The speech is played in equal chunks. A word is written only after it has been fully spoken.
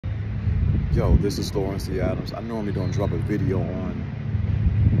Yo, this is Lawrence D. Adams. I normally don't drop a video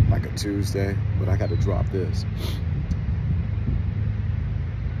on like a Tuesday, but I got to drop this.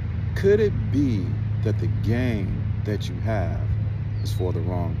 Could it be that the game that you have is for the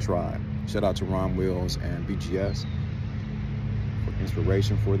wrong tribe? Shout out to Ron Wills and BGS for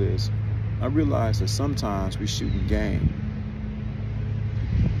inspiration for this. I realize that sometimes we shooting game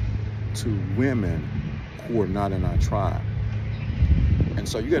to women who are not in our tribe. And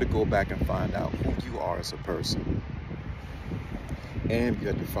so you got to go back and find out who you are as a person. And you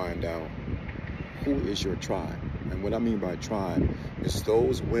have to find out who is your tribe. And what I mean by tribe is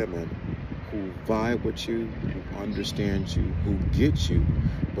those women who vibe with you, who understand you, who get you,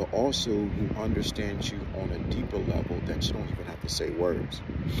 but also who understand you on a deeper level that you don't even have to say words.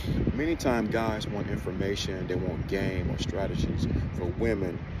 Many times guys want information, they want game or strategies for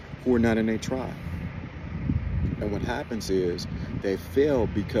women who are not in their tribe. And what happens is they fail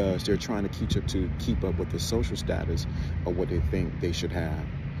because they're trying to keep up with the social status of what they think they should have,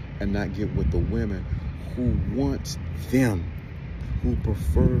 and not get with the women who wants them, who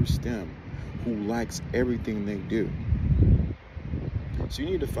prefers them, who likes everything they do. So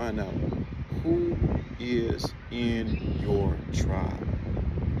you need to find out who is in your tribe.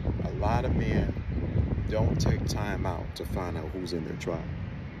 A lot of men don't take time out to find out who's in their tribe.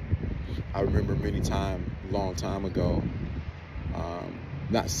 I remember long time ago,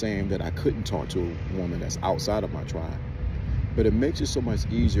 not saying that I couldn't talk to a woman that's outside of my tribe, but it makes it so much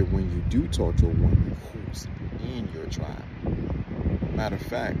easier when you do talk to a woman who's in your tribe. Matter of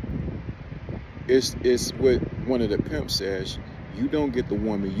fact, it's what one of the pimps says: you don't get the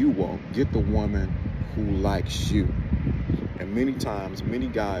woman you want, get the woman who likes you. And many times, many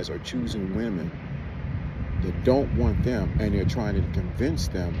guys are choosing women that don't want them, and they're trying to convince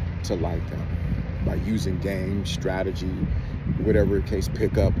them to like them by using game, strategy, whatever the case,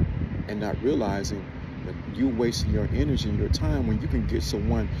 pickup, and not realizing that you're wasting your energy and your time when you can get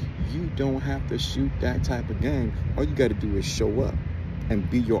someone. You don't have to shoot that type of game. All you got to do is show up and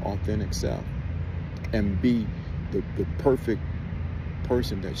be your authentic self and be the perfect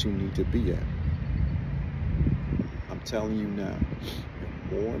person that you need to be at. I'm telling you now,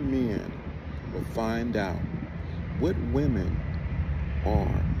 more men will find out what women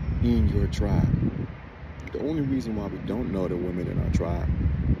are in your tribe. The only reason why we don't know the women in our tribe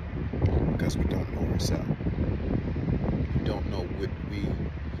because we don't know ourselves. We don't know what we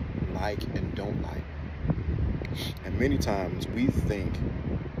like and don't like. And many times we think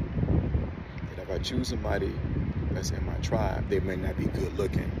that if I choose somebody that's in my tribe, they may not be good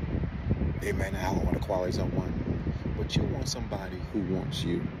looking. They may not have all the qualities I want. But you want somebody who wants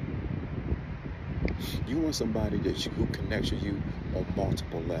you. You want somebody who connects with you on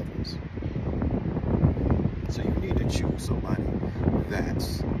multiple levels. So you need to choose somebody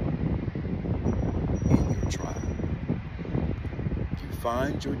that's in your tribe. You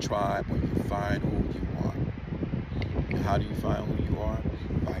find your tribe when you find who you are. And how do you find who you are?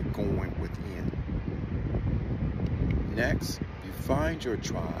 By going within. Next, you find your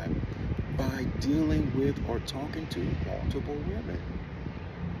tribe by dealing with or talking to multiple women.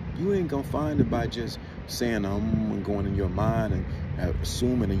 You ain't gonna find it by just saying and going in your mind and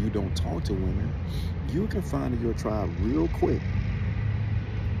assuming that you don't talk to women. You can find your tribe real quick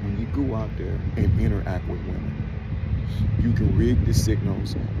when you go out there and interact with women. You can read the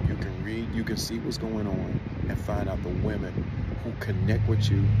signals, you can see what's going on and find out the women who connect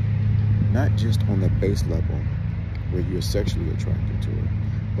with you, not just on the base level where you're sexually attracted to her,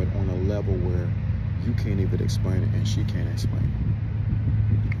 but on a level where you can't even explain it and she can't explain it.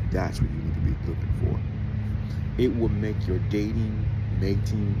 That's what you need to be looking for. It will make your dating,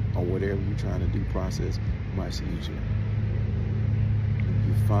 mating, or whatever you're trying to do process much easier.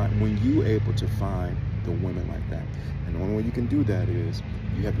 When you're able to find the women like that. And the only way you can do that is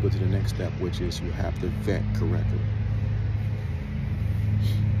you have to go to the next step, which is you have to vet correctly.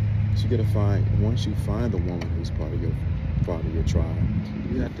 So you gotta once you find the woman who's part of your tribe,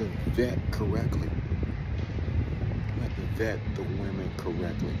 you have to vet correctly. You have to vet the women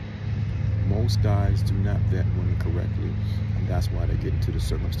correctly. Most guys do not vet women correctly, and that's why they get into the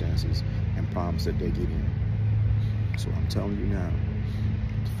circumstances and problems that they get in. So I'm telling you now,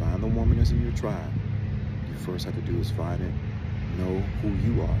 to find the woman that's in your tribe, you first have to do is find it, know who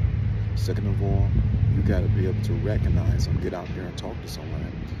you are. Second of all, you got to be able to recognize them, get out there and talk to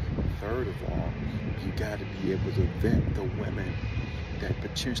someone. Third of all, you got to be able to vet the women that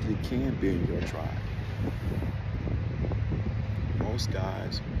potentially can be in your tribe. Most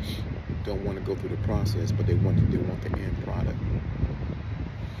guys don't want to go through the process, but they want the end product.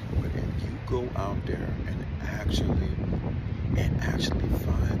 But if you go out there and actually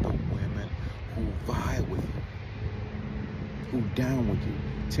find the women down with you,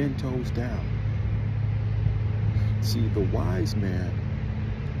 10 toes down. See, the wise man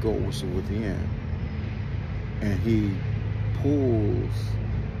goes within and he pulls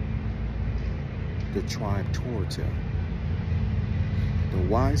the tribe towards him. The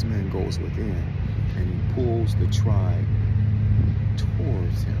wise man goes within and he pulls the tribe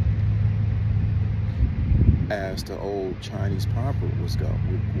towards him. As the old Chinese proverb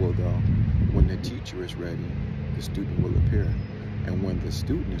will go, when the teacher is ready, the student will appear. And when the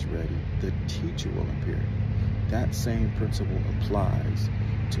student is ready, the teacher will appear. That same principle applies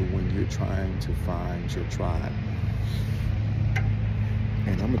to when you're trying to find your tribe.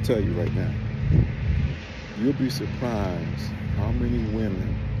 And I'm gonna tell you right now, you'll be surprised how many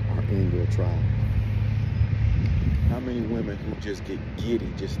women are in your tribe. How many women who just get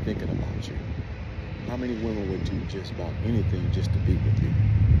giddy just thinking about you. How many women would do just about anything just to be with you?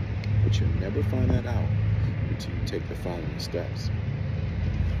 But you'll never find that out until you take the following steps.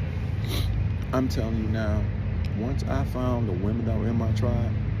 I'm telling you now, once I found the women that were in my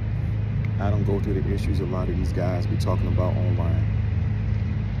tribe, I don't go through the issues a lot of these guys be talking about online.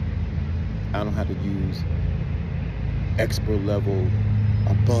 I don't have to use expert level,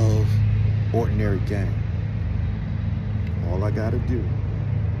 above ordinary game. All I gotta do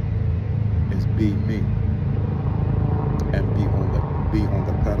is be me and be on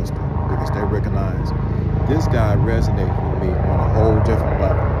the pedestal, because they recognize this guy resonates with me on a whole different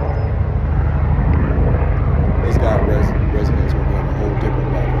level. This guy resonates with me on a whole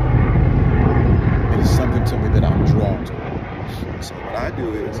different level. It is something to me that I'm drawn to. So what I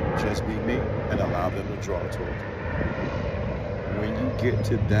do is just be me and allow them to draw towards me. When you get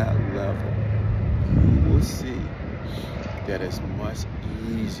to that level, you will see that it's much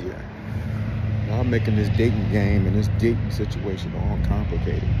easier. Y'all making this dating game and this dating situation all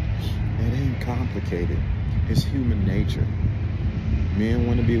complicated. It ain't complicated. It's human nature. Men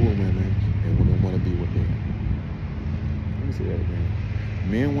want to be with women and women want to be with men. Let me say that again.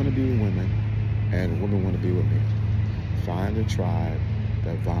 Men want to be with women and women want to be with men. Find a tribe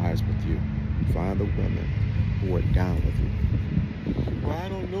that vibes with you. Find the women who are down with you. Well, I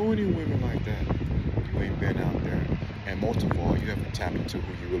don't know any women like that. You ain't been out there. And most of all, you haven't tapped into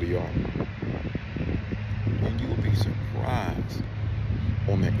who you really are. And you will be surprised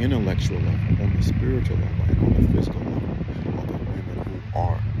on the intellectual level, on the spiritual level, and on the physical level of the women who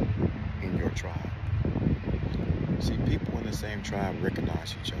are in your tribe. See, people in the same tribe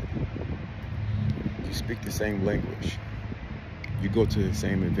recognize each other. You speak the same language. You go to the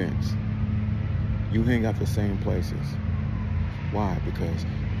same events. You hang out the same places. Why? Because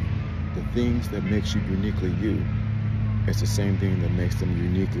the things that makes you uniquely you, it's the same thing that makes them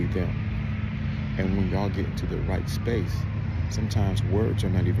uniquely them. And when y'all get into the right space, sometimes words are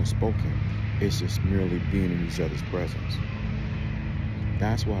not even spoken. It's just merely being in each other's presence.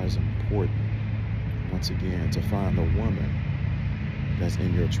 That's why it's important, once again, to find the woman that's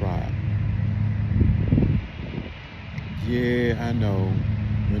in your tribe. Yeah, I know,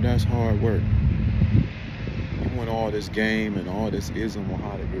 but that's hard work. You want all this game and all this ism on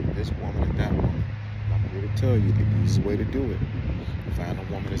how to get this woman and that woman. I'm here to tell you the easiest way to do it. Find a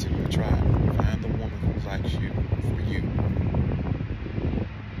woman that's in your tribe. Find the woman who likes you for you.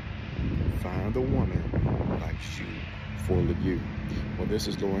 Find the woman who likes you for you. Well, this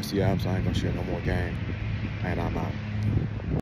is Lawrence C. Adams. I ain't gonna share no more game, and I'm out.